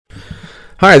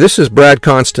Hi, this is Brad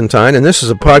Constantine, and this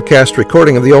is a podcast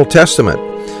recording of the Old Testament.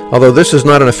 Although this is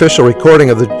not an official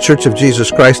recording of the Church of Jesus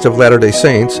Christ of Latter-day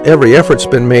Saints, every effort's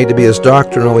been made to be as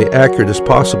doctrinally accurate as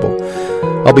possible.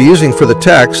 I'll be using for the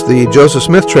text the Joseph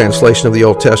Smith translation of the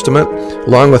Old Testament,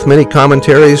 along with many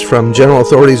commentaries from general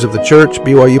authorities of the Church,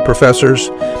 BYU professors,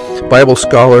 Bible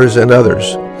scholars, and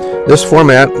others. This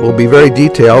format will be very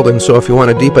detailed, and so if you want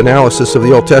a deep analysis of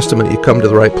the Old Testament, you come to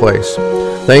the right place.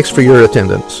 Thanks for your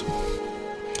attendance.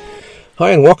 Hi,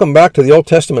 and welcome back to the Old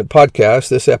Testament podcast.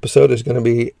 This episode is going to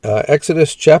be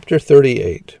Exodus chapter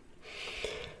 38.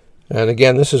 And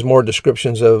again, this is more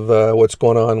descriptions of what's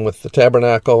going on with the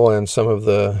tabernacle and some of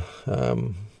the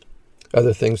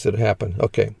other things that happen.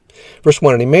 Okay. Verse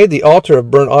 1, and he made the altar of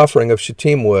burnt offering of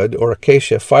shittim wood, or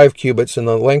acacia, 5 cubits, and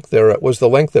the length thereof was the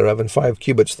length thereof, and 5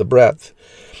 cubits the breadth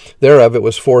thereof. It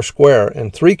was 4 square,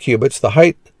 and 3 cubits the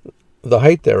height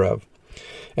thereof.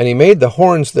 And he made the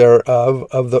horns thereof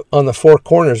on the 4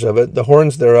 corners of it. The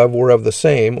horns thereof were of the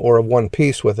same, or of one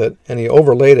piece with it, and he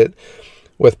overlaid it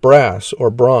with brass or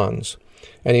bronze.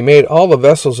 And he made all the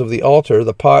vessels of the altar,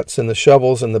 the pots and the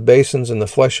shovels and the basins and the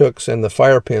flesh hooks and the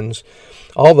fire pins.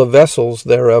 All the vessels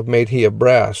thereof made he of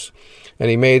brass. And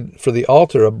he made for the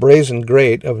altar a brazen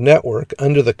grate of network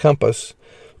under the compass,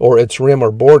 or its rim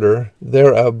or border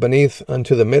thereof beneath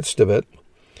unto the midst of it.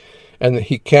 And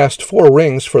he cast 4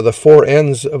 rings for the 4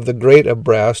 ends of the grate of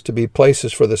brass to be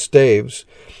places for the staves.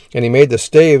 And he made the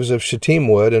staves of shittim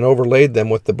wood, and overlaid them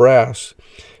with the brass.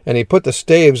 And he put the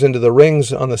staves into the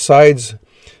rings on the sides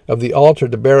of the altar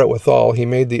to bear it withal. He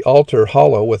made the altar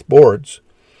hollow with boards.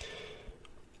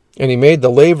 And he made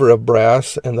the laver of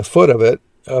brass, and the foot of it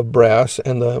of brass,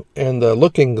 and the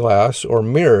looking glass, or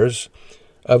mirrors,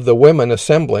 of the women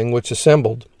assembling, which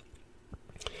assembled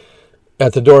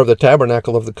at the door of the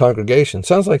tabernacle of the congregation.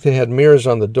 Sounds like they had mirrors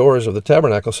on the doors of the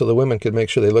tabernacle so the women could make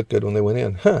sure they looked good when they went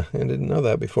in. I didn't know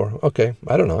that before. Okay,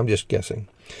 I don't know, I'm just guessing.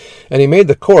 And he made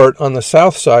the court on the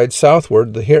south side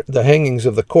southward. The hangings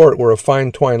of the court were of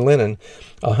fine twined linen,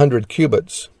 100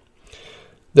 cubits.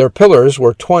 Their pillars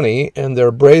were 20, and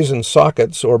their brazen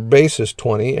sockets or bases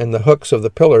 20, and the hooks of the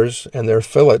pillars and their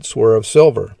fillets were of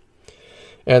silver.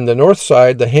 And the north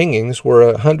side, the hangings were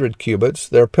 100 cubits,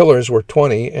 their pillars were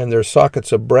 20, and their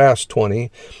sockets of brass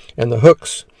 20, and the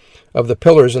hooks of the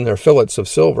pillars and their fillets of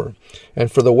silver.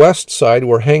 And for the west side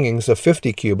were hangings of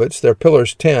 50 cubits, their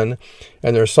pillars 10,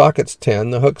 and their sockets 10,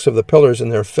 the hooks of the pillars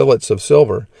and their fillets of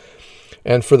silver.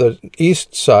 And for the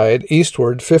east side,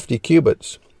 eastward, 50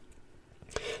 cubits.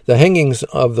 The hangings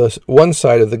of the one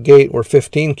side of the gate were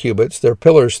 15 cubits, their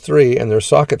pillars 3, and their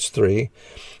sockets 3.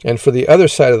 And for the other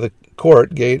side of the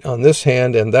court gate on this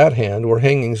hand and that hand were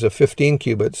hangings of 15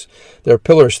 cubits, their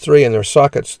pillars 3 and their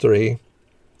sockets 3.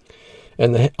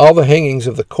 And all the hangings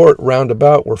of the court round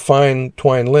about were fine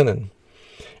twined linen.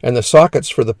 And the sockets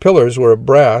for the pillars were of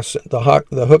brass, the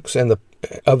hooks and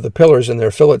of the pillars and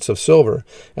their fillets of silver,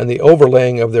 and the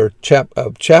overlaying of their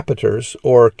chapiters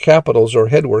or capitals or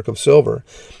headwork of silver.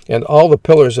 And all the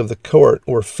pillars of the court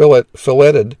were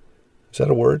filleted. Is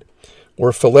that a word?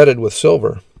 Were filleted with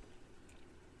silver.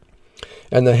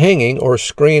 And the hanging, or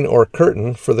screen, or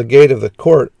curtain for the gate of the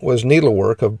court was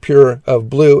needlework of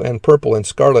blue and purple and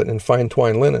scarlet and fine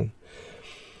twined linen.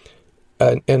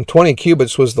 And 20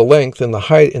 cubits was the length, and the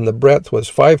height and the breadth was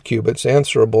 5 cubits,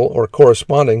 answerable or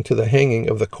corresponding to the hanging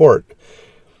of the court.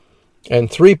 And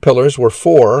 3 pillars were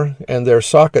 4, and their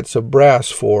sockets of brass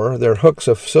 4, their hooks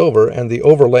of silver, and the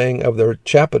overlaying of their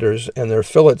chapiters and their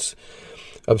fillets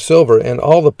of silver, and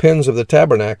all the pins of the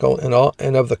tabernacle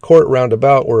and of the court round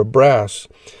about were of brass.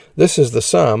 This is the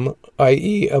sum,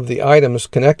 i.e., of the items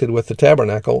connected with the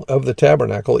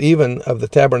tabernacle, even of the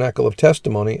tabernacle of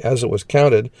testimony, as it was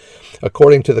counted,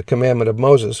 according to the commandment of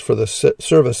Moses, for the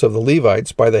service of the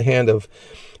Levites by the hand of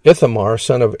Ithamar,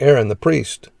 son of Aaron the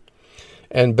priest.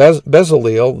 And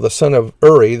Bezaleel, the son of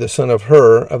Uri, the son of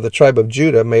Hur, of the tribe of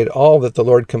Judah, made all that the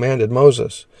Lord commanded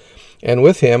Moses. And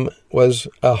with him was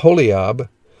Aholiab,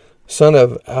 son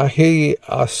of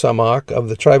Ahisamach, of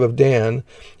the tribe of Dan,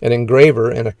 an engraver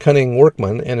and a cunning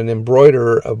workman, and an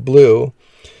embroiderer of blue,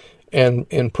 and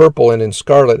in purple and in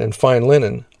scarlet and fine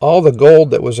linen. All the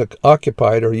gold that was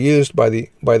occupied or used by the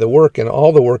work, and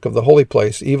all the work of the holy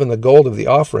place, even the gold of the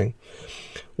offering,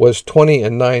 was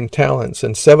 29 talents,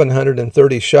 and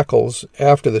 730 shekels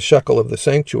after the shekel of the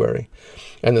sanctuary.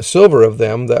 And the silver of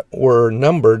them that were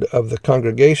numbered of the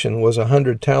congregation was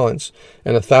 100 talents,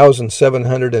 and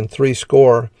 1,703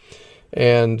 score,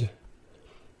 and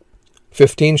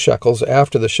 15 shekels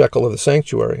after the shekel of the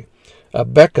sanctuary. A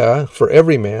bekah for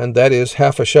every man, that is,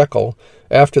 half a shekel,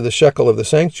 after the shekel of the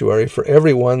sanctuary, for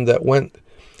every one that went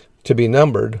to be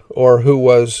numbered, or who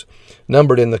was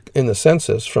numbered in the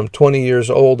census from 20 years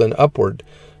old and upward,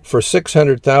 for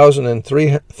 600,000 and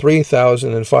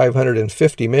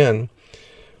 3,550 men.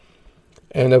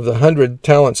 And of the 100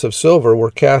 talents of silver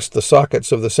were cast the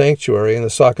sockets of the sanctuary and the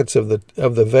sockets of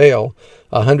the veil,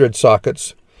 100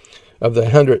 sockets. Of the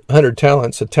 100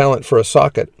 talents, a talent for a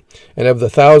socket. And of the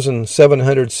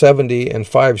 1,770 and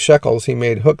 5 shekels, he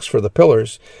made hooks for the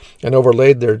pillars, and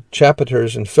overlaid their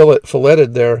chapiters, and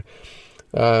filleted them.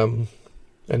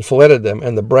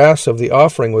 And the brass of the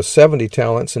offering was 70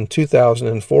 talents and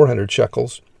 2,400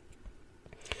 shekels.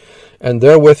 And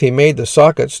therewith he made the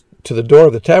sockets to the door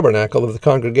of the tabernacle of the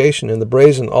congregation, and the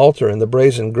brazen altar, and the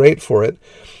brazen grate for it,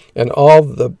 and all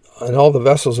the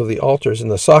vessels of the altars,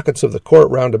 and the sockets of the court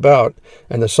round about,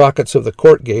 and the sockets of the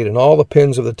court gate, and all the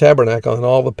pins of the tabernacle, and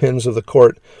all the pins of the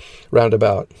court round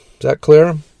about. Is that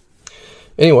clear?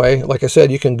 Anyway, like I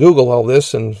said, you can Google all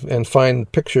this and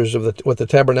find pictures of what the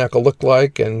tabernacle looked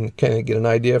like, and kind of get an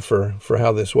idea for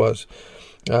how this was.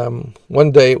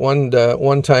 One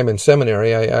time in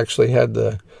seminary, I actually had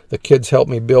the kids help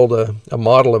me build a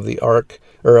model of the ark,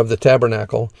 or of the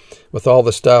tabernacle, with all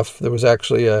the stuff. There was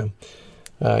actually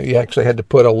you actually had to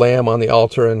put a lamb on the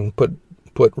altar and put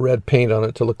red paint on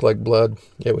it to look like blood.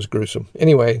 It was gruesome.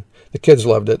 Anyway, the kids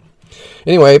loved it.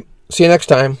 Anyway, see you next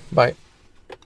time. Bye.